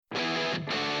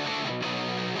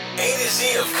A to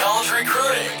Z of college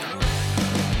recruiting.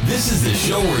 This is the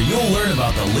show where you'll learn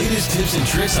about the latest tips and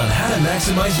tricks on how to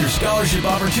maximize your scholarship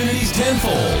opportunities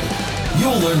tenfold.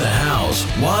 You'll learn the hows,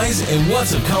 whys, and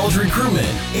whats of college recruitment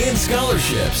and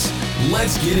scholarships.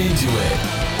 Let's get into it.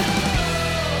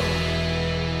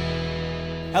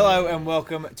 Hello and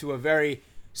welcome to a very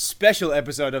special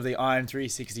episode of the Iron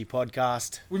 360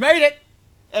 podcast. We made it!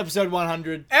 Episode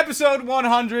 100. Episode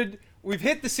 100. We've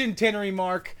hit the centenary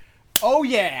mark. Oh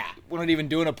yeah! We're not even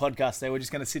doing a podcast today. We're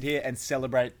just going to sit here and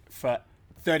celebrate for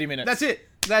 30 minutes.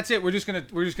 That's it. We're just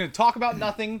gonna talk about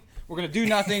nothing. We're gonna do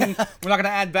nothing. We're not gonna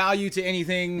add value to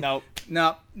anything. Nope.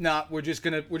 No. We're just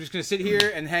gonna sit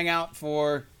here and hang out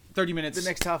for 30 minutes. The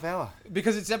next half hour.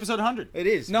 Because it's episode 100. It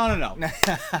is. No.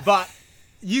 But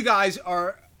you guys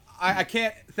are. I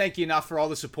can't thank you enough for all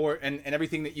the support and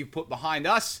everything that you've put behind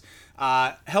us,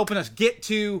 helping us get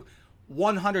to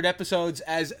 100 episodes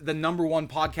as the number one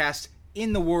podcast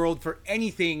in the world for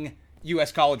anything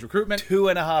U.S. college recruitment.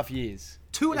 2.5 years.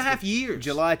 2.5 years.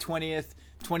 July 20th,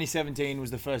 2017 was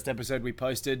the first episode we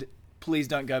posted. Please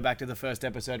don't go back to the first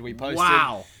episode we posted.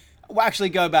 Wow. Well, actually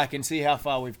go back and see how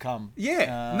far we've come.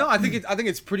 Yeah. I think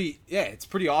it's pretty. Yeah, it's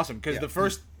pretty awesome because the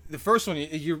first one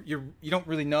you don't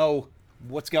really know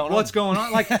what's going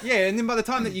on. Like and then by the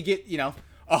time that you get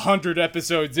 100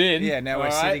 episodes in. Yeah, now we're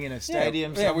sitting in a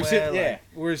stadium somewhere.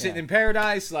 We're sitting in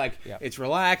paradise. It's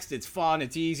relaxed, it's fun,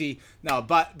 it's easy. No,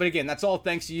 but again, that's all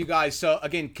thanks to you guys. So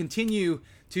again, continue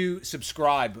to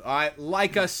subscribe. All right,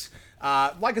 like us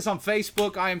on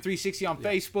Facebook. I am 360 on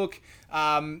Facebook.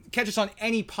 Catch us on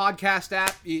any podcast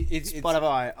app. It's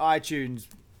Spotify, iTunes,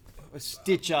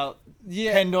 Stitcher,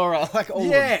 Pandora,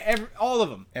 all of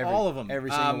them. Every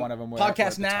single one of them.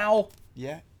 Podcast Now.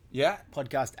 Yeah.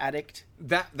 Podcast Addict.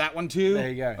 That one too. There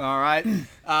you go. All right.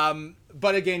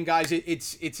 But again, guys,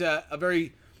 it's a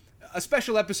very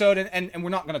special episode, and we're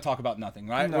not going to talk about nothing,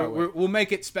 right? No, we'll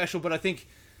make it special, but I think,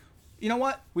 you know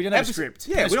what? We don't have a script.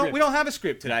 Yeah, we don't have a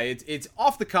script today. It's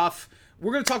off the cuff.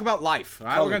 We're going to talk about life, all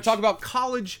right? We're going to talk about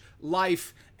college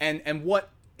life and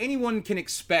what anyone can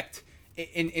expect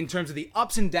in terms of the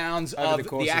ups and downs of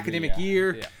the academic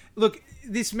year. Yeah. Look,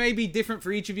 this may be different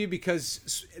for each of you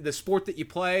because the sport that you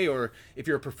play, or if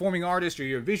you're a performing artist or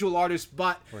you're a visual artist,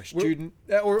 or a student,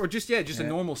 or just a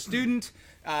normal student.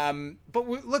 But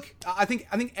look, I think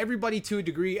everybody to a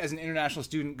degree as an international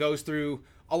student goes through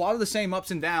a lot of the same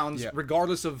ups and downs,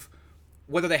 regardless of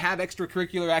whether they have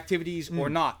extracurricular activities or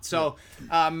not. So,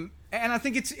 and I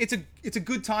think it's a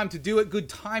good time to do it. Good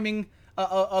timing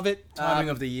of it. Timing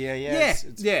of the year.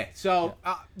 So,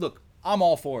 look. I'm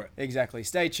all for it. Exactly.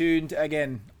 Stay tuned.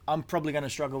 Again, I'm probably going to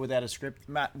struggle without a script.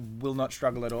 Matt will not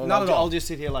struggle at all. Not at all. I'll just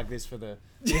sit here like this for the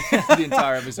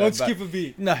entire episode. Let's skip a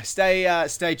beat. No, stay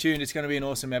tuned. It's going to be an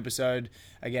awesome episode.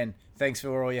 Again, thanks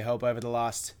for all your help over the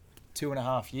last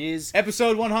 2.5 years.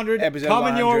 Episode 100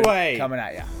 coming your way. Coming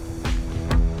at ya.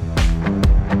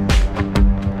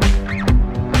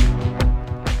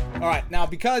 All right. Now,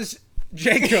 because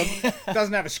Jacob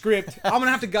doesn't have a script, I'm going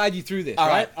to have to guide you through this, all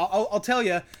right? I'll tell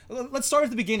you. Let's start at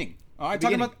the beginning. All right,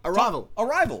 talking about arrival.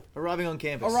 Arriving on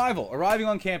campus. Arriving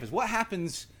on campus. What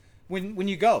happens when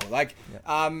you go?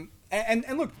 And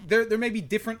look, there may be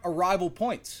different arrival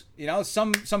points.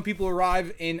 Some people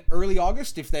arrive in early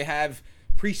August if they have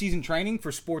preseason training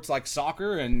for sports like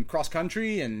soccer and cross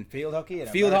country and field hockey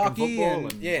and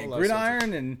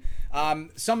gridiron, and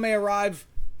some may arrive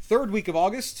third week of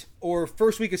August or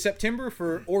first week of September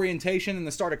for orientation and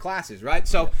the start of classes, right?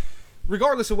 So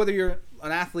regardless of whether you're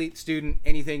an athlete, student,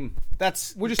 anything,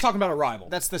 we're just talking about arrival.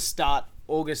 That's the start.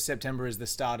 August, September is the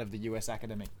start of the U.S.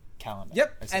 academic calendar.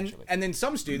 Yep. Essentially. And then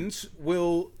some students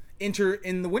will enter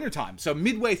in the wintertime. So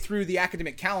midway through the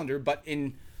academic calendar, but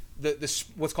in the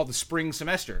what's called the spring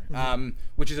semester,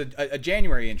 which is a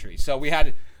January entry. So we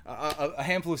had a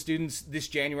handful of students this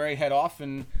January head off,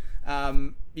 and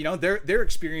they're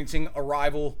experiencing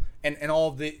arrival and all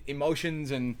of the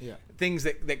emotions and things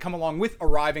that come along with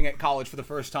arriving at college for the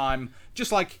first time,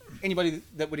 just like anybody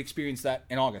that would experience that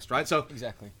in August, right? So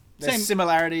exactly. There's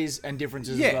similarities and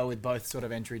differences as well with both sort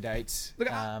of entry dates,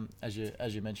 look, as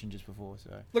you mentioned just before.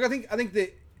 So look, I think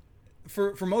that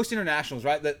for most internationals,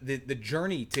 right, the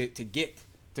journey to get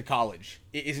to college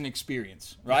is an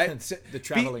experience, right? The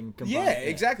traveling component. Yeah,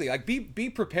 exactly. Like be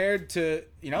prepared to,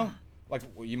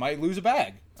 you might lose a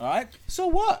bag, all right? So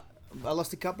what? I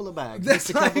lost a couple of bags.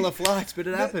 Missed a couple of flights, but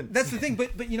it happened. That's the thing.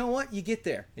 But you know what? You get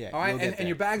there. Yeah, all right. And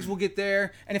your bags will get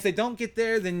there. And if they don't get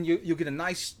there, then you'll get a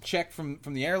nice check from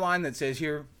the airline that says,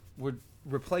 here, we'll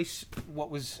replace what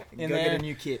was in there. Go get a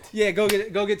new kit. Yeah, go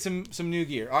get some new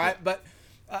gear. All right. But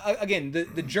again,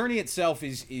 the journey itself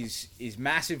is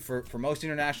massive for most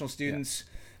international students.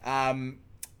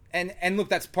 And look,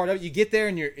 that's part of it. You get there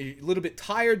and you're a little bit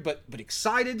tired, but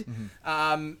excited.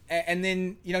 And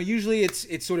then usually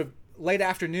it's sort of late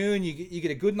afternoon. You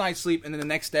get a good night's sleep, and then the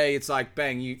next day it's like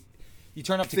bang, you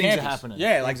turn up to Things campus. are happening.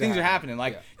 Yeah, like things are happening.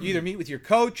 Like you either meet with your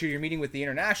coach, or you're meeting with the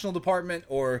international department,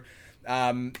 or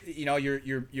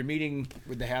you're meeting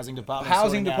with the housing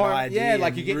department. Yeah,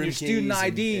 like you're getting your student and,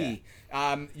 ID.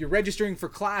 You're registering for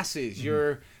classes.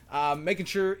 You're making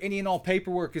sure any and all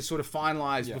paperwork is sort of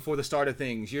finalized before the start of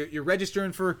things. You're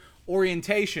registering for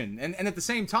orientation, and at the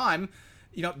same time,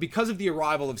 because of the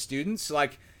arrival of students,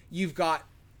 like you've got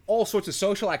all sorts of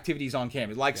social activities on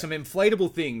campus, like some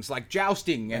inflatable things like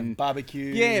jousting and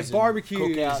barbecues.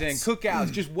 Barbecues and cookouts,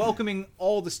 just welcoming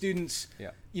all the students,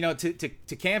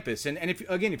 to campus. And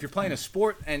if you're playing a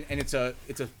sport and it's a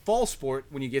fall sport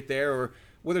when you get there, or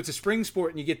whether it's a spring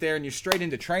sport and you get there and you're straight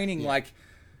into training, like,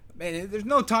 man, there's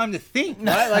no time to think,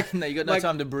 right? Like, no, you got no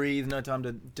time to breathe, no time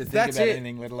to think about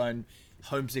anything, let alone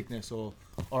homesickness or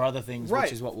other things,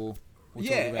 which is what we'll talk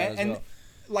about as well.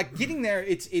 Like getting there,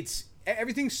 it's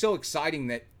everything's so exciting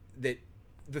that the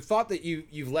thought that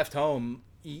you've left home,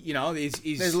 is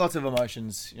there's lots of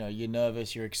emotions. You're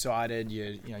nervous, you're excited,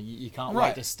 you can't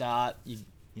wait to start.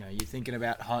 You're thinking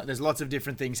about home. There's lots of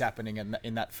different things happening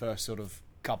in that first sort of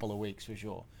couple of weeks for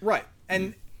sure. Right,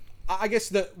 and I guess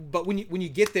but when you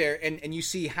get there and you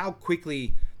see how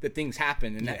quickly that things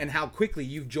happen and how quickly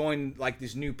you've joined like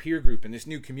this new peer group and this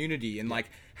new community and like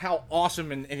how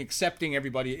awesome and accepting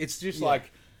everybody, it's just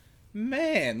like,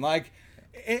 man, like,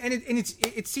 and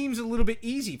it seems a little bit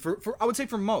easy for I would say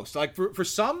for most, like for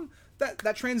some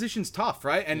that transition's tough,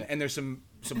 right? And there's some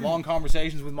long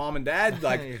conversations with mom and dad,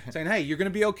 like saying, hey, you're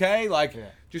gonna be okay, like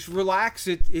just relax.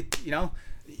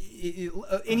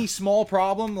 Any small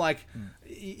problem, like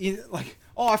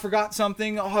oh, I forgot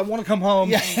something, oh, I want to come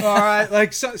home, all right,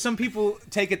 like some people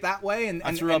take it that way, and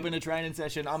I threw up in a training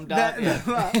session, I'm done.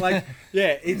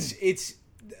 It's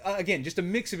again just a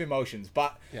mix of emotions,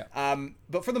 but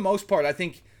for the most part, I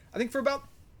think for about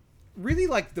really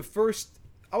like the first,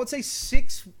 I would say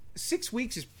 6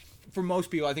 weeks is, for most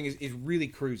people, I think is really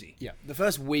cruisy. Yeah, the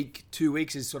first week, 2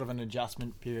 weeks is sort of an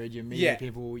adjustment period. You're meeting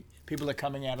people are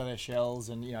coming out of their shells,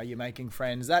 and you're making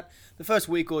friends. That the first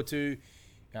week or two,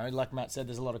 like Matt said,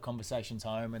 there's a lot of conversations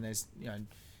home, and there's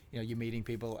you're meeting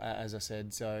people, as I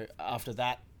said. So after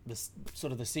that, this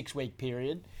sort of the 6 week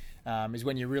period is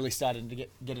when you're really starting to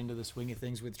get into the swing of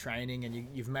things with training, and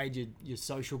you've made your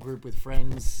social group with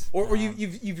friends, or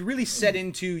you've really set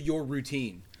into your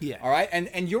routine. Yeah. All right,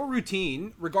 and your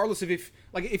routine, regardless of if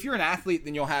you're an athlete,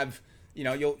 then you'll have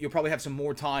you'll probably have some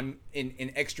more time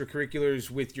in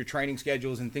extracurriculars with your training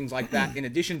schedules and things like that, in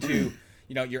addition to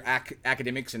your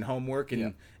academics and homework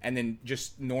and then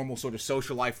just normal sort of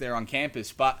social life there on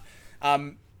campus. But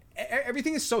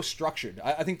everything is so structured.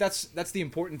 I think that's the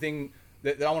important thing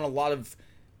that I want a lot of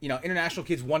international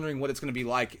kids wondering what it's going to be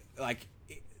like. Like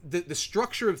the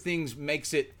structure of things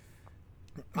makes it,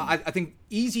 I think,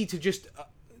 easy to just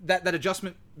that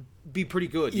adjustment be pretty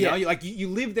good. You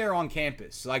live there on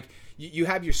campus, like you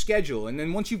have your schedule, and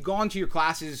then once you've gone to your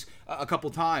classes a couple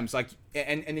times, like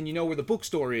and then you know where the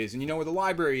bookstore is, and you know where the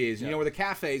library is, and you know where the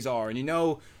cafes are, and you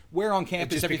know where on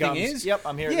campus everything is. Yep,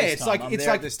 I'm here. Yeah, at this time. it's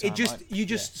like it just you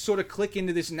just sort of click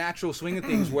into this natural swing of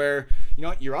things where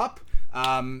you're up.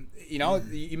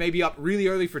 You may be up really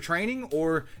early for training,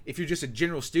 or if you're just a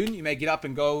general student, you may get up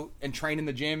and go and train in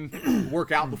the gym,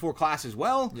 work out before class as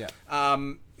well.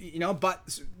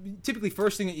 But typically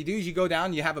first thing that you do is you go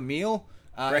down, you have a meal,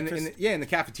 in the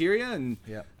cafeteria, and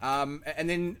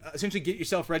then essentially get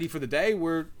yourself ready for the day,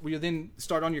 where you then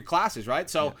start on your classes, right?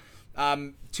 So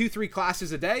 2-3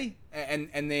 classes a day,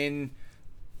 and then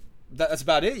that's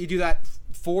about it. You do that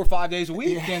 4 or 5 days a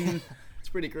week, and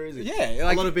pretty crazy. Yeah,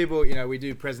 like, a lot of people, we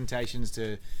do presentations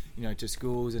to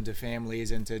schools and to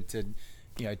families and to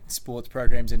sports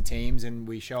programs and teams, and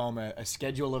we show them a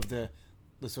schedule of the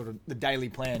sort of the daily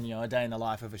plan, a day in the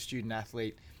life of a student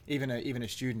athlete, even a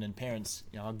student, and parents,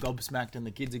 are gobsmacked, and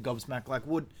the kids are gobsmacked. Like,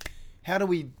 how do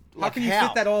we? How can you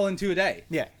fit that all into a day?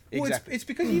 Yeah, exactly. Well, it's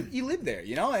because you live there,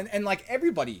 and like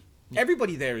everybody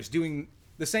there is doing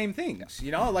the same things,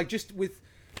 like just with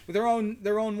their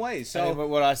own ways. So, but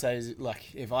what I say is,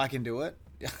 like, if I can do it,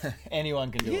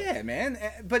 anyone can do it. Yeah, man.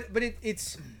 But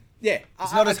it's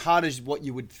not as hard as what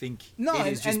you would think. No, it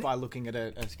is just by looking at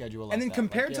a schedule. Like and then that.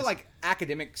 compared to like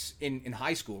academics in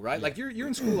high school, right? Yeah. Like you're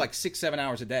in school like 6-7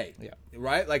 hours a day. Yeah.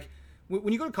 Right. Like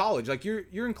when you go to college, like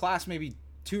you're in class maybe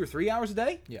 2 or 3 hours a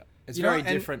day. Yeah. It's very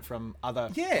different from other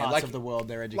parts of the world.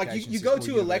 Their education. Like you go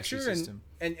to a lecture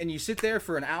and you sit there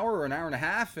for an hour or an hour and a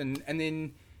half, and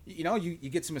then you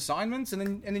get some assignments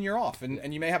and then you're off,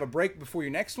 and you may have a break before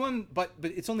your next one, but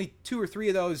it's only 2 or 3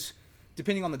 of those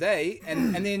depending on the day,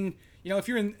 and then if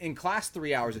you're in class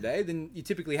 3 hours a day, then you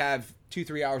typically have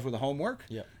 2-3 hours worth of homework,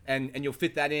 and you'll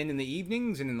fit that in the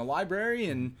evenings and in the library,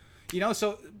 and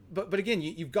so but again,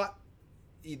 you've got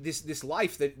this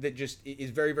life that just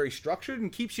is very, very structured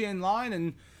and keeps you in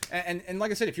line, and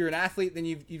like I said, if you're an athlete, then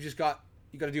you've just got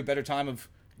to do a better time of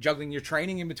juggling your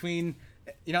training in between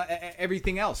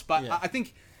everything else. But I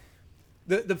think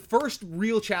the first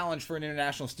real challenge for an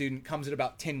international student comes at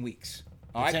about 10 weeks.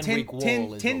 All right,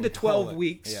 10 to 12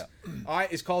 weeks. Yeah. All right,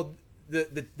 is called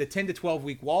the 10 to 12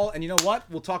 week wall, and you know what?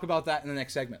 We'll talk about that in the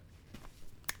next segment.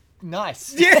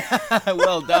 Nice. Yeah.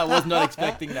 Well done. Was not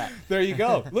expecting that. There you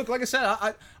go. Look, like I said,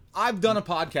 I've done a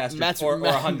podcast or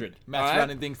 100. Matt's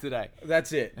running things today.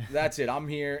 That's it. I'm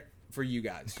here for you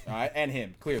guys. All right, and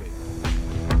him clearly.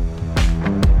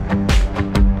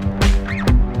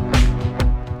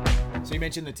 So you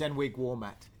mentioned the 10-week wall,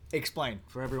 Matt. Explain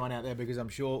for everyone out there, because I'm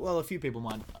sure, a few people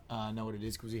might know what it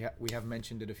is, because we have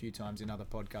mentioned it a few times in other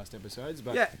podcast episodes.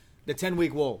 But the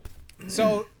 10-week wall.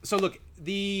 So look,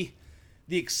 the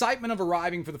excitement of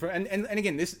arriving for the first, and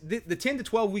again, the 10 to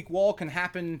 12 week wall can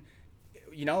happen,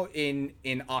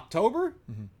 in October.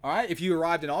 Mm-hmm. All right, if you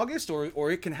arrived in August,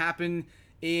 or it can happen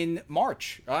in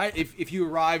March. All right, if you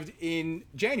arrived in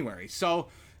January. So,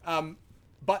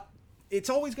 but it's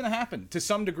always going to happen to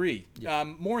some degree,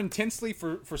 more intensely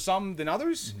for some than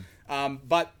others,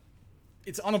 but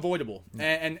it's unavoidable.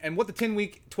 Mm-hmm. And what the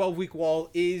 10-week, 12-week wall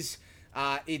is,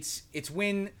 it's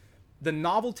when the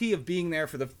novelty of being there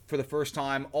for the first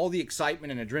time, all the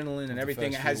excitement and adrenaline and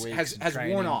everything has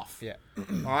worn off. Yeah.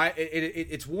 All right,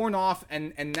 it's worn off,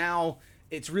 and now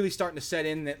it's really starting to set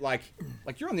in that like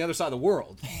you're on the other side of the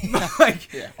world,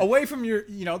 away from your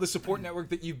the support network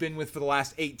that you've been with for the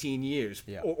last 18 years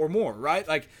or more, right?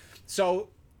 Like, so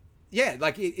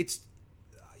it's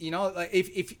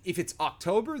if it's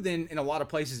October, then in a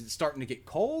lot like it's starting to get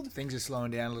cold. Things are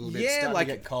slowing down a little bit. Starting to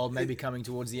get cold, maybe coming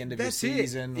towards the end of your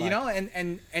season.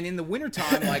 And in the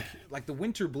wintertime, like the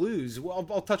winter blues. Well,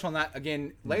 I'll touch on that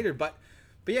again later. But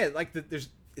yeah,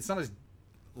 it's not as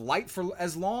light for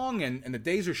as long, and the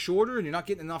days are shorter, and you're not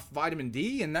getting enough vitamin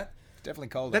D, and that definitely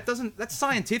cold. That's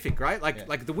scientific, right?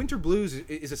 Like the winter blues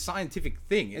is a scientific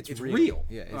thing. It's real.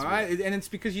 Yeah, it's all right, real. And it's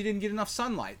because you didn't get enough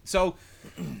sunlight. So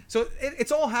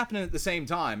it's all happening at the same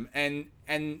time,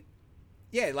 and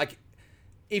yeah, like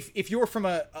if you're from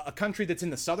a country that's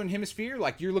in the southern hemisphere,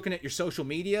 like you're looking at your social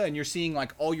media and you're seeing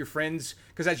like all your friends,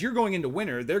 because as you're going into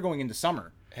winter, they're going into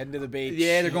summer. Heading to the beach.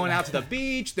 Yeah, they're going out to the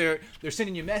beach. They're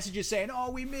sending you messages saying,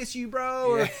 "Oh, we miss you,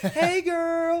 bro," or "Hey,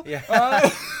 girl."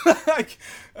 Yeah.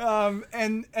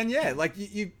 And yeah, like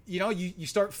you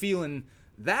start feeling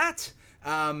that.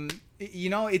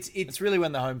 It's really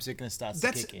when the homesickness starts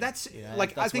to kick in. That's I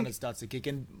think when it starts to kick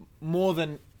in more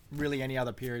than really any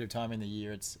other period of time in the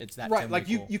year. It's that right. Like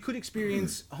you could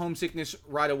experience homesickness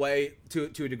right away to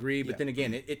a degree, but then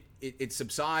again, it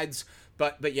subsides.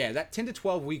 But yeah, that 10 to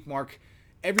 12 week mark,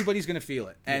 everybody's going to feel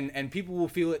it, and people will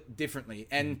feel it differently.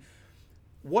 And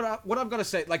what I've got to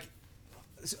say, like,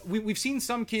 we've seen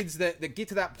some kids that get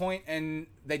to that point and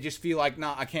they just feel like,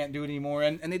 nah, I can't do it anymore,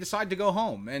 and they decide to go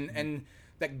home, and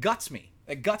that guts me.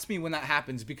 It guts me when that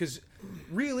happens, because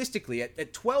realistically,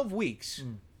 at 12 weeks,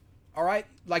 all right,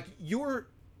 like you're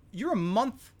a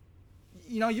month.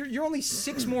 You're only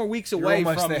 6 more weeks away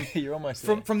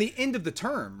from the end of the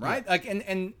term, right? Yeah. Like,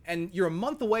 and you're a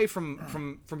month away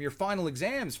from your final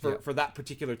exams for that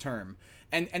particular term,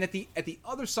 and at the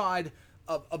other side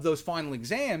of those final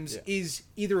exams is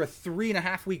either a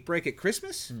 3.5 week break at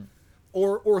Christmas,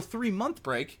 or a 3-month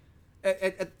break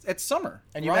at summer,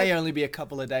 and you may only be a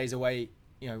couple of days away,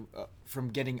 from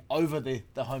getting over the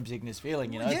homesickness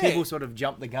feeling. People sort of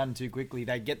jump the gun too quickly.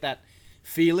 They get that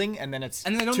feeling, and then it's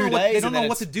 2 days. They don't know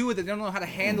what to do with it. They don't know how to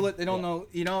handle it. They don't know,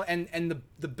 and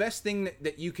the best thing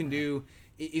that you can do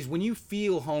is when you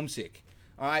feel homesick.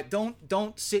 All right,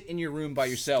 don't sit in your room by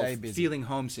yourself feeling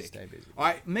homesick. Stay busy. All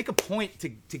right, make a point to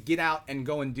get out and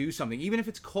go and do something, even if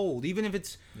it's cold, even if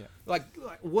it's like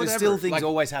whatever. There's still things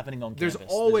always happening on campus. There's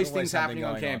always things happening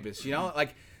on campus.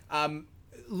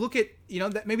 Look at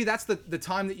that maybe that's the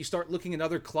time that you start looking at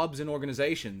other clubs and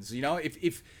organizations.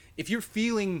 If you're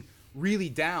feeling really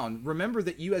down, remember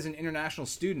that you as an international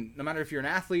student, no matter if you're an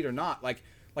athlete or not, like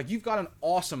you've got an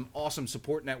awesome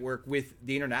support network with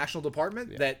the international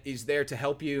department that is there to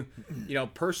help you,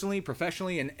 personally,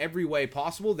 professionally, in every way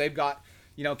possible. They've got,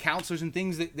 counselors and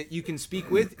things that you can speak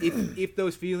with if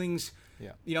those feelings,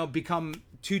 become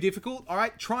too difficult. All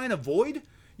right, try and avoid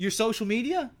your social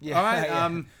media. Yeah, all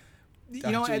right.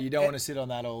 you know, you don't want to sit on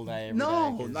that all day. Every day,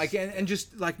 'cause like and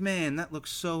just like, man, that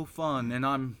looks so fun, and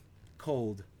I'm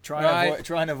cold.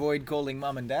 try and avoid calling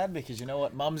mum and dad, because you know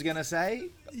what mum's gonna say.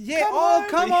 Yeah,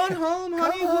 come on home,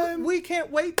 honey. We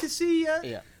can't wait to see you.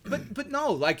 Yeah. But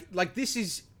no, like this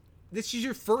is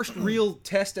your first real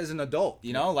test as an adult,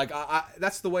 you know? Like I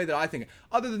that's the way that I think.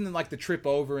 Other than like the trip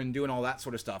over and doing all that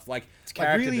sort of stuff. Like It's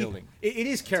character really, building. It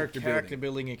is character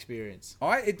building experience. All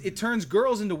right, it turns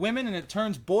girls into women and it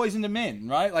turns boys into men,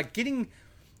 right? Like getting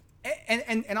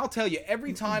and I'll tell you,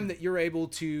 every time that you're able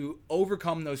to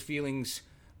overcome those feelings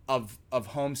of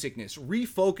homesickness,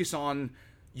 refocus on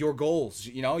your goals,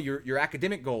 you know, your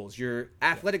academic goals, your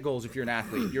athletic goals if you're an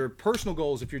athlete, your personal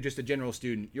goals if you're just a general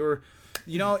student, your,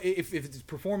 you know, if it's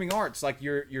performing arts, like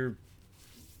your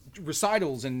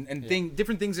recitals and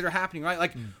different things that are happening, right?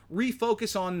 Like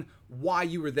refocus on why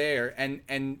you were there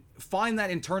and find that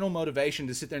internal motivation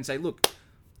to sit there and say, look,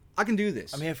 I can do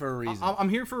this. I'm here for a reason. I'm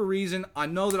here for a reason. I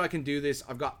know that I can do this.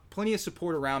 I've got plenty of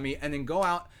support around me, and then go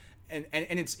out and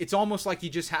it's almost like you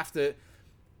just have to,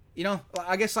 you know,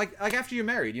 I guess like after you're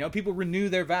married, you know, people renew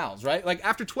their vows, right? Like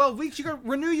after 12 weeks, you got to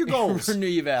renew your goals. Renew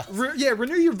your vows.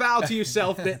 Renew your vow to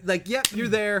yourself that like, yep, you're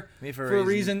there for a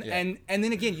reason. Yeah. And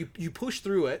then again, you push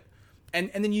through it,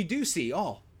 and then you do see,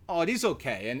 oh, it is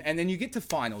okay. And then you get to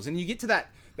finals, and you get to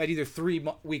that either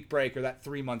 3-week break or that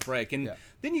 3-month break. And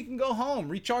then you can go home,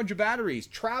 recharge your batteries,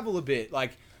 travel a bit,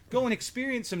 like go and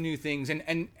experience some new things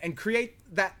and create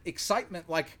that excitement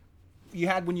like you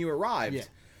had when you arrived.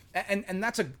 Yeah. And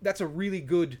that's a really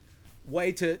good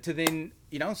way to then,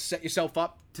 you know, set yourself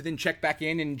up to then check back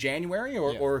in January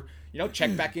or you know,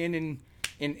 check back in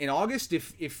August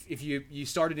if you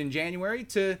started in January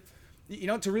to, you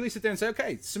know, to really sit there and say,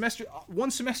 okay,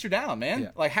 one semester down,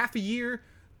 man. Like half a year,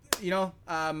 you know,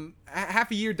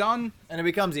 half a year done. And it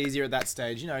becomes easier at that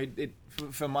stage. You know,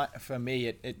 for me,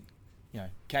 it you know,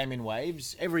 came in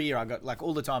waves. Every year I got, like,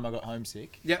 all the time I got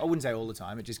homesick. Yeah. I wouldn't say all the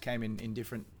time. It just came in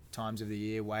different times of the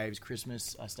year. Waves,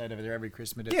 Christmas. I stayed over there every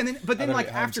Christmas. Yeah, but then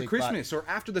like after Christmas or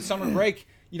after the summer break,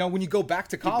 you know, when you go back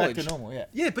to college, back to normal. Yeah.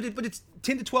 Yeah, but it's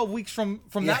 10 to 12 weeks from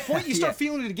that point, you start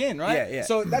feeling it again, right? Yeah.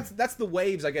 So that's the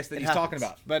waves, I guess, that he's talking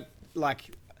about. But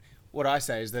like, what I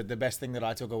say is that the best thing that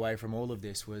I took away from all of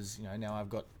this was, you know, now I've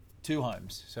got 2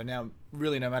 homes. So now,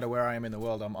 really, no matter where I am in the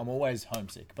world, I'm always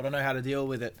homesick. But I know how to deal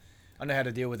with it. I know how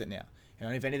to deal with it now. You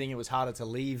know, if anything, it was harder to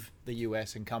leave the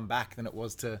US and come back than it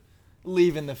was to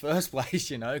leave in the first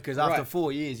place. You know, because after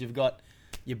 4 years, you've got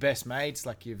your best mates.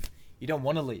 Like you don't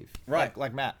want to leave. Right.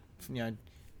 Like Matt. You know,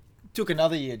 took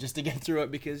another year just to get through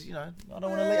it because, you know, I don't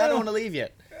want to leave. I don't want to leave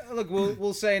yet. Look,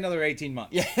 we'll say another 18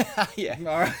 months. Yeah. Yeah.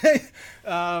 All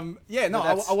right. No,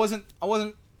 I wasn't. I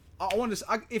wanted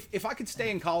to. If I could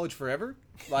stay in college forever,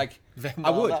 like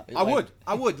I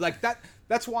would. Like that.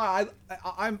 That's why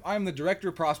I'm the director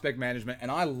of prospect management, and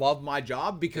I love my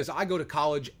job because I go to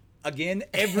college again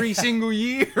every single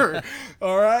year.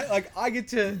 All right, like I get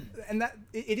to, and that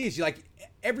it is like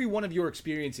every one of your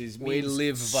experiences means we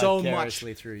live so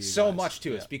vicariously much through you. So guys. much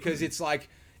to us because it's like,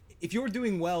 if you're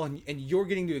doing well and you're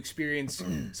getting to experience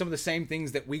some of the same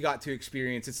things that we got to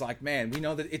experience, it's like, man, we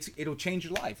know that it'll change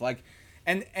your life. Like,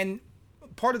 and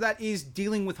part of that is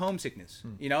dealing with homesickness.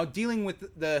 You know, dealing with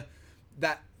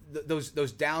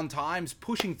those down times,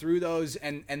 pushing through those,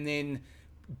 and then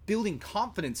building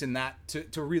confidence in that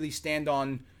to really stand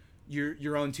on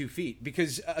your own 2 feet.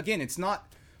 Because again, it's not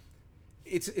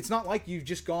like you've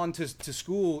just gone to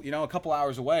school, you know, a couple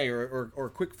hours away or a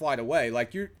quick flight away.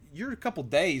 Like you're a couple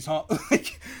days, huh?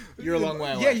 Like you're a long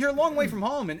way away. Yeah, you're a long way from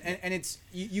home, and it's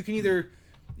you can either,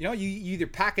 you know, you either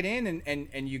pack it in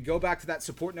and you go back to that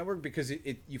support network because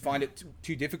you find it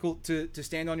too difficult to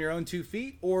stand on your own 2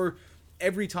 feet, or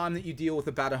every time that you deal with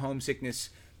a bout of homesickness,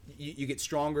 you get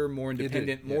stronger, more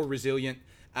independent, more resilient,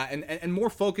 and more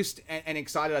focused and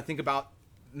excited, I think, about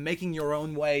making your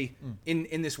own way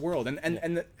in this world.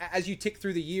 And as you tick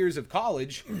through the years of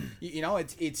college, you know,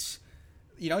 it's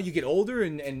you know, you get older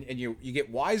and you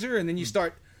get wiser, and then you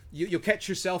start, you'll catch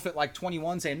yourself at like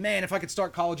 21 saying, man, if I could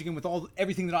start college again with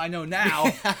everything that I know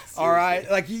now. All right,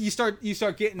 like you start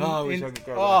getting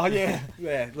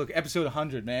yeah, look, episode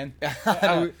 100, man.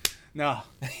 No,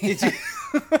 it's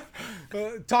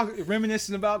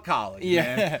reminiscing about college.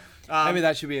 Yeah, man. Maybe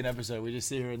that should be an episode. We just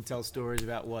sit here and tell stories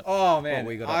about what. Oh man, what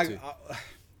we got up to.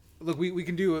 Look, we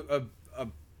can do a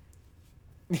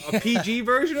PG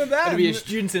version of that. It'll be a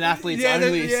students and athletes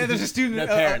only. There's a student. No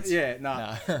parents.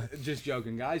 No. Just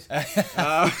joking, guys.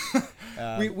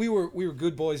 We were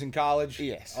good boys in college.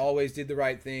 Yes, always did the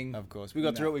right thing. Of course, we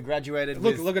got through it. We graduated.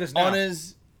 Look at us now.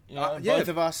 Honors. You know, both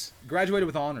of us graduated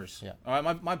with honors. Yeah. All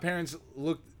right. My parents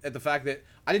looked at the fact that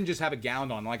I didn't just have a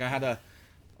gown on. Like I had a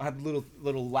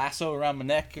little lasso around my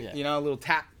neck. Yeah. You know, little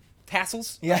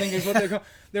tassels. Yeah. I think is what they're called.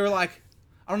 They were like,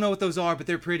 I don't know what those are, but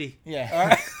they're pretty. Yeah. All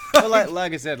right. Well,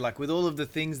 like I said, like with all of the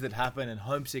things that happen and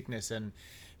homesickness and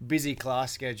busy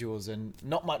class schedules and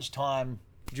not much time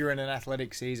during an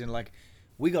athletic season, like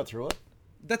we got through it.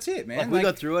 That's it, man. Like we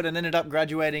got through it and ended up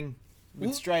graduating with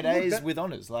Well, straight look, A's that- with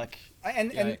honors. Like,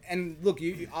 And look,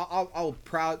 I'll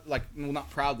proud like well not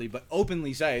proudly but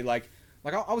openly say like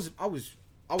I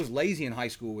was lazy in high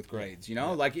school with grades. You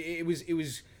know, like it was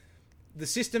the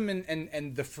system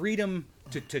and the freedom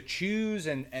to choose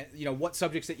and you know what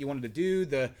subjects that you wanted to do,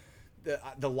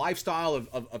 the lifestyle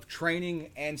of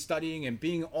training and studying and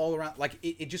being all around, like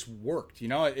it just worked. You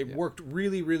know, it worked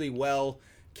really, really well,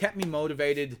 kept me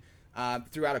motivated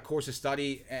throughout a course of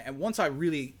study. And once I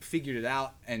really figured it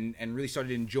out and really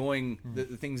started enjoying the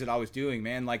things that I was doing,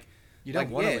 man, like you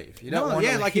don't want to leave. You don't want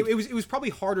to leave. like it was probably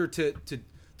harder to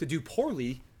do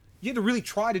poorly. You had to really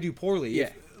try to do poorly. Yeah.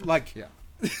 Like Yeah.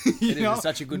 you It know? is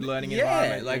such a good learning Yeah,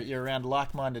 environment. like- Like you're around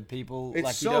like-minded people. It's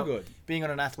like you so don't- good. Being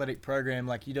on an athletic program,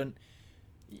 like you don't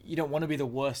want to be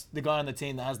the guy on the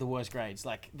team that has the worst grades.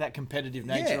 Like that competitive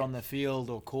nature Yeah. on the field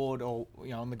or court or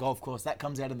on the golf course, that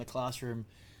comes out in the classroom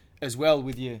as well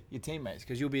with your teammates,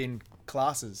 because you'll be in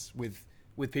classes with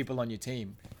people on your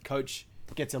team. Coach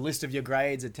gets a list of your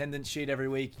grades, attendance sheet every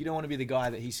week. You don't want to be the guy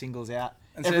that he singles out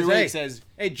And every says, week. "Hey, Says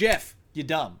hey Jeff, you're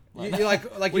dumb. you're like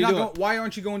what you're are not you going, doing? why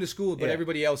aren't you going to school but Yeah.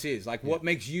 everybody else is? Like what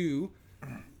makes you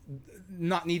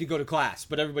not need to go to class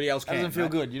but everybody else That can? doesn't feel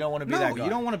right? good. You don't want to be No, that guy. you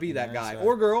don't want to be that You know, guy so-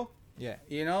 or girl. Yeah.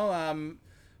 You know,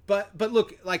 but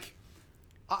look, like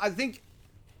I think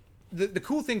the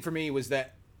cool thing for me was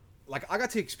that like I got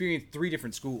to experience 3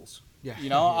 different schools. Yeah. You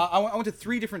know, I went to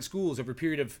 3 different schools over a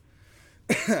period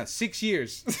of 6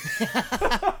 years.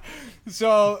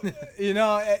 So, you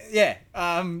know, yeah,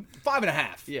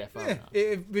 5.5. Yeah, 5.5.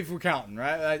 If we're counting,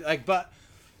 right? Like, but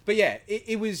yeah,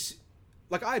 it was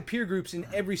like I had peer groups in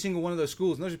every single one of those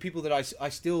schools, and those are people that I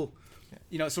still,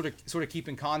 you know, sort of keep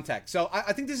in contact. So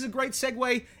I think this is a great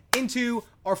segue into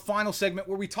our final segment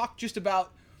where we talk just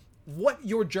about what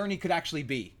your journey could actually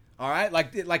be. All right,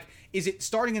 like is it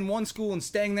starting in one school and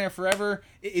staying there forever?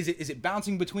 Is it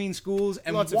bouncing between schools?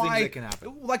 And Lots of why? things that can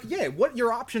happen. Like, yeah, what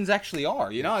your options actually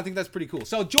are. You know, I think that's pretty cool.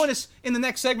 So join us in the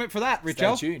next segment for that,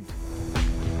 Richo. Stay tuned.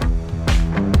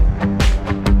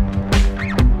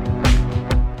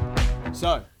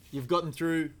 So, you've gotten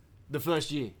through the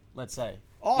first year, let's say.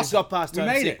 Awesome. You've got past We made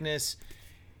it. homesickness.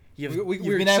 You've We're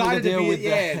been able to excited deal be, with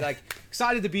yeah, the... like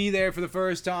excited to be there for the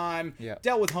first time. Yeah.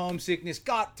 Dealt with homesickness,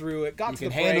 got through it, got You to can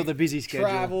the handle break, the busy schedule.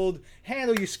 traveled,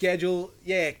 handle your schedule.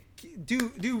 Yeah,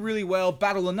 do really well.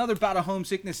 Battle another bout of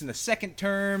homesickness in the second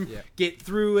term. Yeah. Get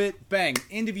through it. Bang.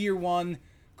 End of year 1,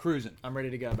 cruising. I'm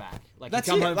ready to go back. Like, That's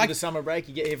you come it, home like- for the summer break,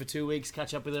 you get here for 2 weeks,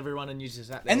 catch up with everyone, and you just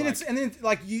sat there And then like, it's and then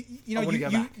like you know I wanna you, go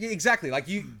you back. yeah, exactly like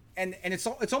you and it's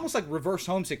almost like reverse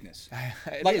homesickness.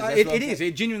 It Like is, that's it what I'm is.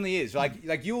 saying. It genuinely is. Like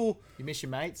you'll. You miss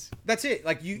your mates. That's it.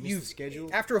 Like Miss you the schedule.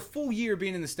 after a full year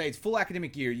being in the States, full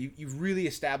academic year, you've really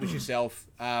established yourself.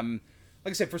 Like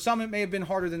I said, for some it may have been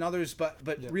harder than others, but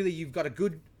really you've got a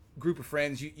good group of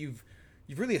friends. You've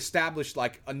really established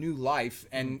like a new life,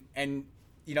 and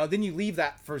you know then you leave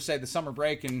that for say the summer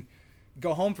break and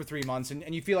go home for 3 months,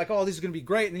 and you feel like, oh, this is going to be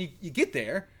great, and then you get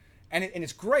there, and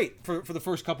it's great for the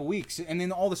first couple weeks, and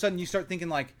then all of a sudden you start thinking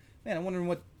like, man, I'm wondering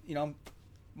what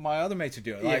my other mates are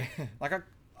doing. Like Yeah. like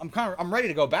I'm ready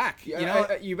to go back. You know,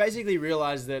 you basically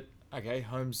realize that, okay,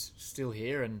 home's still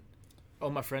here, and all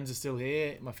my friends are still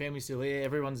here, my family's still here,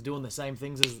 everyone's doing the same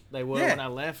things as they were Yeah. when I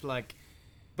left. Like,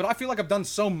 but I feel like I've done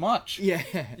so much. yeah.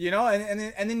 You know,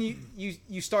 and then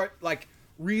you start like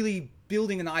really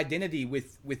building an identity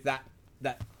with that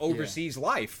overseas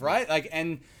life, right? Like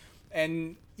and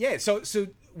yeah, so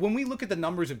when we look at the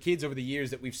numbers of kids over the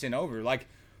years that we've seen over, like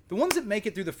the ones that make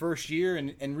it through the first year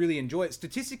and really enjoy it,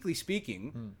 statistically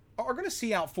speaking, are going to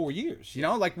see out 4 years. You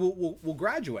know, like we'll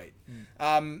graduate,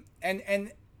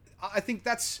 and I think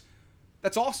that's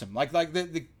awesome. Like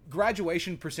the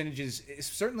graduation percentages is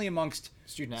certainly amongst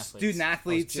Student athletes.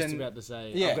 Student-athletes I was just and- about to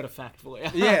say, yeah. I've got a fact for you.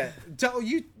 Yeah,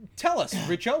 tell us,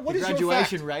 Richo. What The is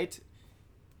graduation your fact? rate,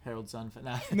 Harold Sunford.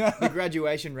 No. No. The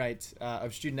graduation rate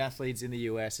of student athletes in the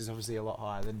US is obviously a lot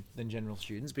higher than general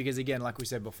students, because again, like we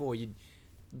said before, you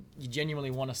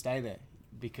genuinely want to stay there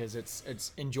because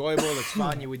it's enjoyable, it's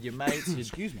fun, you're with your mates.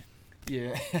 Excuse me.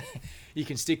 Yeah, you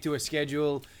can stick to a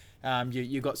schedule.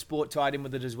 You got sport tied in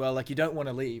with it as well. Like, you don't want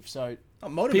to leave. So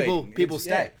Motivating. people It's-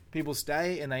 stay. yeah. People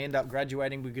stay, and they end up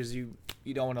graduating because you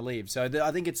you don't want to leave. So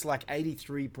I think it's like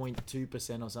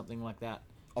 83.2% or something like that.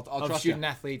 I'll of trust student you.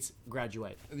 athletes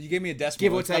graduate. You gave me a decimal.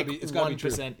 Give or It's gotta take be- it's gotta be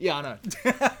true. 1%. Yeah, I know.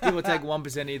 Give or take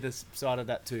 1% either side of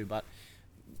that too, but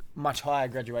much higher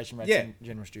graduation rates Yeah. than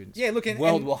general students. Yeah, look, and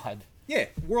worldwide. Yeah,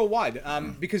 worldwide.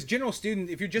 Because general student,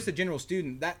 if you're just a general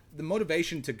student, that the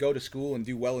motivation to go to school and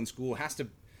do well in school has to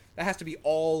be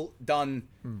all done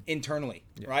internally,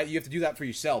 right? You have to do that for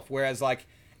yourself. Whereas, like,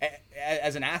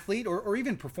 as an athlete or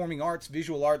even performing arts,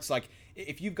 visual arts, like,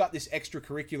 if you've got this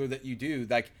extracurricular that you do,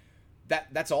 like,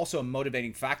 that's also a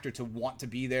motivating factor to want to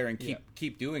be there and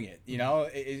keep doing it. You know,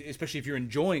 especially if you're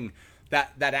enjoying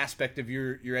that aspect of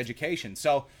your education.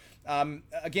 So,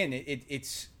 again,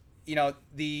 it's you know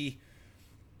the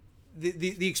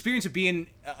experience of being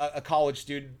a college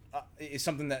student is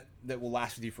something that will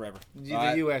last with you forever.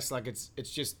 The US, like, it's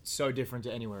just so different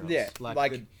to anywhere else. Yeah,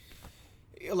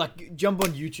 like jump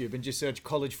on YouTube and just search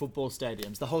college football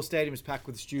stadiums. The whole stadium is packed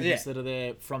with students that are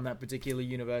there from that particular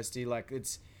university. Like,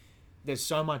 there's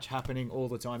so much happening all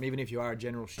the time. Even if you are a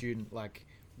general student, like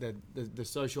the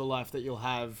social life that you'll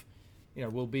have, you know,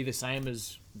 will be the same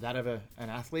as that of an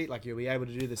athlete. Like, you'll be able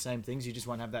to do the same things. You just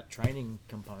won't have that training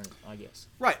component, I guess.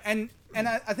 Right, and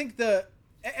I think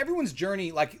everyone's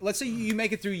journey, like, let's say you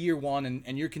make it through year one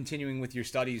and you're continuing with your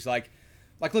studies, like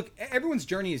look, everyone's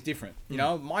journey is different. You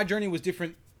know, my journey was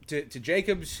different to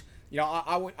Jacob's. You know,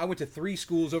 I went to 3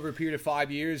 schools over a period of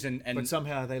 5 years, but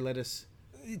somehow they let us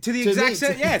to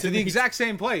the exact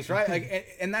same place, right?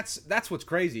 Like, and that's what's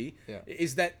crazy,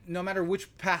 is that no matter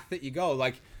which path that you go,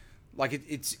 like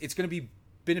it's going to be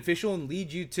beneficial and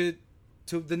lead you to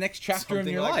the next chapter in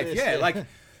your life.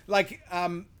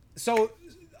 So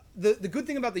the good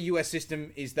thing about the U.S.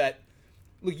 system is that,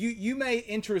 look, you may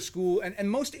enter a school,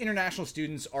 and most international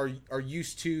students are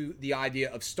used to the idea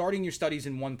of starting your studies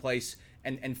in one place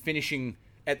and finishing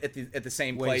at the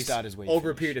same place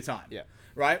over a period of time. Yeah.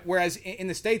 Right. Whereas in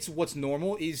the States, what's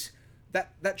normal is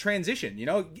that transition. You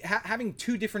know, having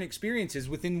 2 different experiences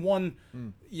within one,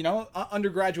 you know,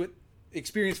 undergraduate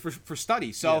experience for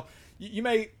study. So you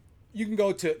can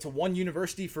go to one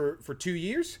university for 2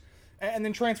 years, and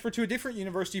then transfer to a different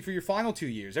university for your final 2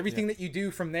 years. Everything that you do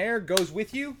from there goes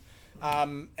with you,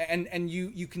 and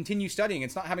you continue studying.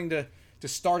 It's not having to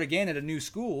start again at a new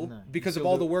school because of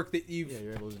all the work that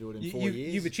you're able to do it in 4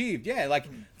 years. You've achieved. Yeah, like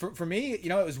for me, you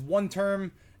know, it was 1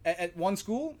 term at one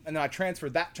school, and then I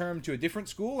transferred that term to a different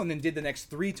school, and then did the next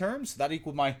 3 terms. So that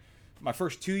equaled my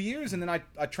first 2 years, and then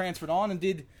I transferred on and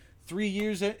did 3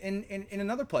 years in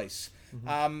another place.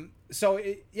 So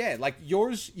like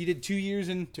yours, you did 2 years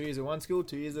in 2 years at one school,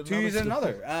 2 years at 2 years at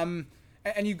another.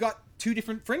 And you got 2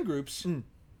 different friend groups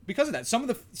because of that. Some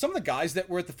of the guys that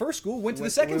were at the first school went to the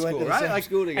second school, right? Like,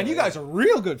 school together, and you guys are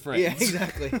real good friends. Yeah,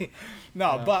 exactly.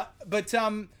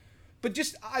 But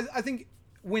just I think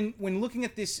when looking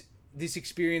at this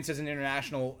experience as an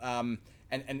international,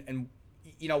 and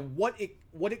you know what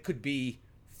it could be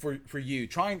for you,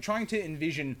 trying to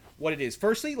envision what it is.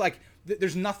 Firstly, like,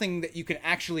 there's nothing that you can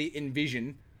actually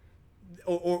envision,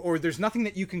 or there's nothing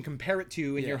that you can compare it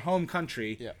to in your home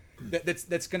country. Yeah.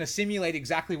 That's going to simulate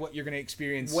exactly what you're going to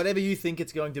experience. Whatever you think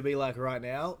it's going to be like right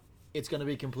now, it's going to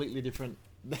be completely different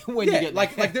when you get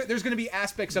like there's going to be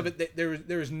aspects of it that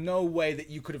there is no way that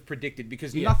you could have predicted,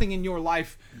 because nothing in your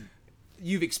life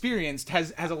you've experienced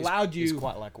has allowed you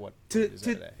quite like what to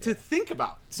think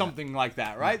about something like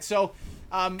that, right? So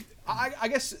I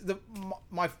guess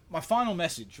my final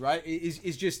message, right,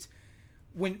 is just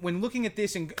when looking at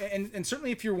this, and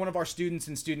certainly if you're one of our students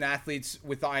and student athletes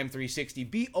with IM360,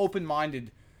 be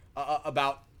open-minded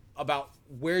about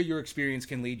where your experience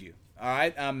can lead you. All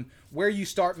right, where you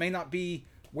start may not be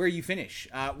where you finish.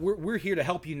 We're here to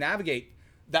help you navigate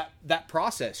that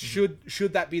process.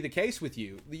 Should that be the case with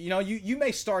you? You know, you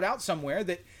may start out somewhere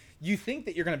that you think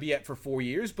that you're going to be at for 4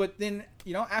 years, but then,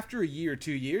 you know, after a year or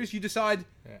 2 years, you decide,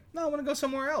 no, I want to go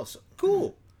somewhere else.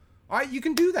 Cool. All right, you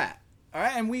can do that. All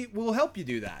right, and we will help you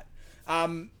do that.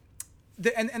 And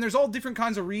there's all different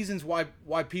kinds of reasons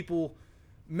why people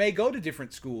may go to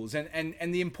different schools.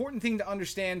 And the important thing to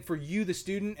understand for you, the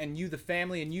student, and you, the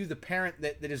family, and you, the parent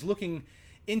that is looking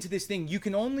into this thing, you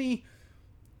can only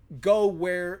go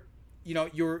where, you know,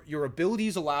 your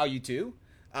abilities allow you to.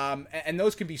 And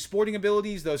those can be sporting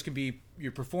abilities, those can be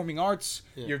your performing arts,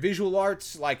 your visual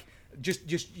arts, like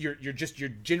just your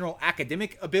general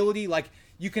academic ability. Like,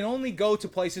 you can only go to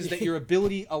places that your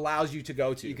ability allows you to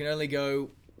go to. You can only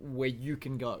go where you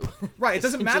can go. Right. It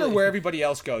doesn't matter where everybody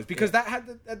else goes, because that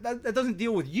doesn't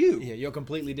deal with you. Yeah, you're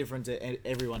completely different to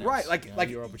everyone else. Right. Like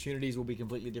your opportunities will be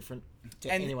completely different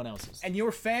to anyone else's. And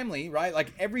your family, right?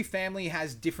 Like, every family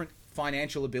has different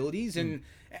financial abilities, and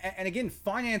again,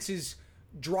 finances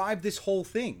drive this whole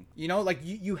thing. Like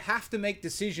you have to make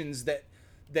decisions that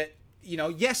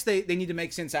yes, they need to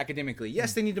make sense academically.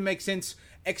 Yes, they need to make sense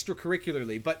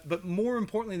extracurricularly, but more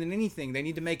importantly than anything, they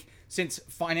need to make sense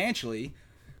financially,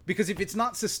 because if it's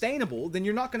not sustainable, then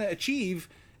you're not going to achieve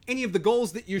any of the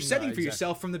goals that you're setting for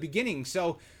yourself from the beginning.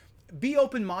 So be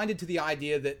open-minded to the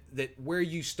idea that where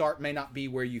you start may not be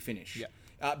where you finish.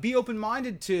 Yeah. Be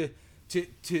open-minded to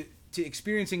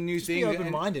experiencing new things. Be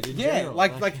open-minded in general.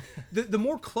 Like the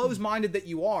more closed-minded that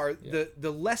you are,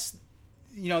 the less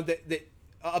that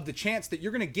of the chance that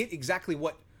you're going to get exactly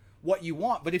what you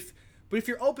want. But if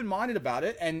you're open-minded about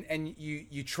it and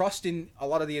you trust in a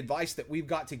lot of the advice that we've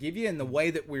got to give you and the way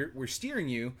that we're steering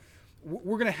you,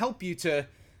 we're going to help you to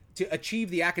achieve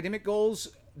the academic goals,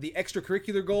 the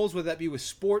extracurricular goals, whether that be with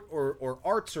sport or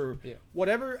arts or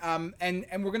whatever. And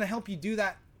we're going to help you do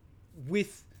that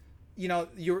with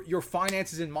your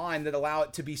finances in mind that allow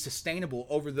it to be sustainable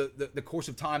over the course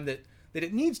of time that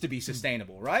it needs to be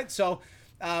sustainable, right? So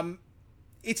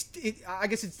I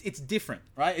guess it's different,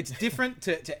 right? It's different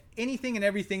to anything and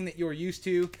everything that you're used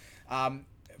to.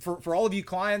 For all of you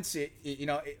clients,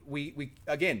 we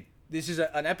again, this is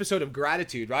an episode of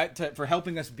gratitude, right? For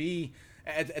helping us be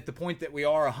at the point that we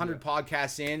are 100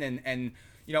 podcasts in and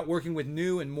working with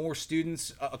new and more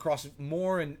students across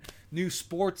more and new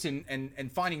sports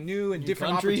and finding new and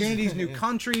different opportunities, new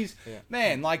countries. Yeah.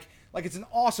 Man, like it's an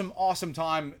awesome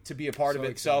time to be a part of it.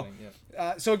 Exciting,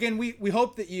 so again, we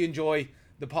hope that you enjoy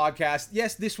the podcast.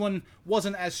 Yes, this one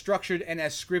wasn't as structured and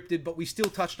as scripted, but we still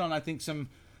touched on, I think, some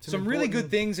really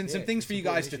good things and some things for you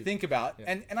guys to think about.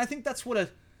 Yeah. And I think that's what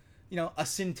a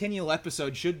centennial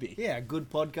episode should be. Yeah, a good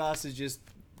podcast is just,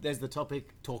 there's the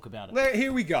topic, talk about it.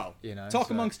 Here we go.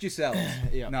 Talk amongst yourselves.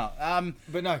 Yeah. No.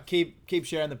 But no, keep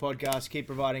sharing the podcast. Keep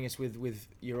providing us with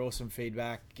your awesome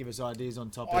feedback. Give us ideas on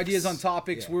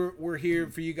topics. Yeah. We're here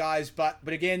for you guys. But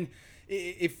again,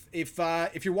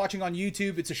 if you're watching on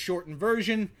YouTube, it's a shortened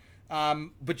version.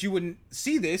 But you wouldn't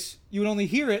see this. You would only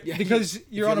hear it because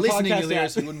you're on a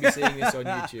podcast. You wouldn't be seeing this on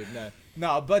YouTube.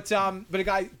 No, but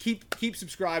guys, keep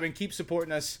subscribing, keep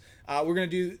supporting us. We're gonna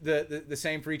do the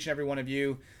same for each and every one of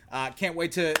you. Can't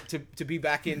wait to be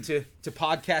back into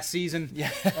podcast season. Yeah.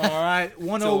 All right,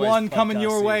 101 coming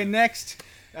your way next.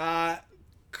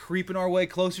 Creeping our way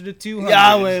closer to 200.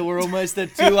 Yeah, we're almost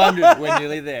at 200. We're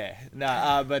nearly there.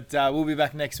 But we'll be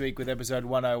back next week with episode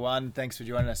 101. Thanks for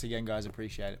joining us again, guys.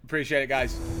 Appreciate it. Appreciate it,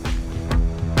 guys.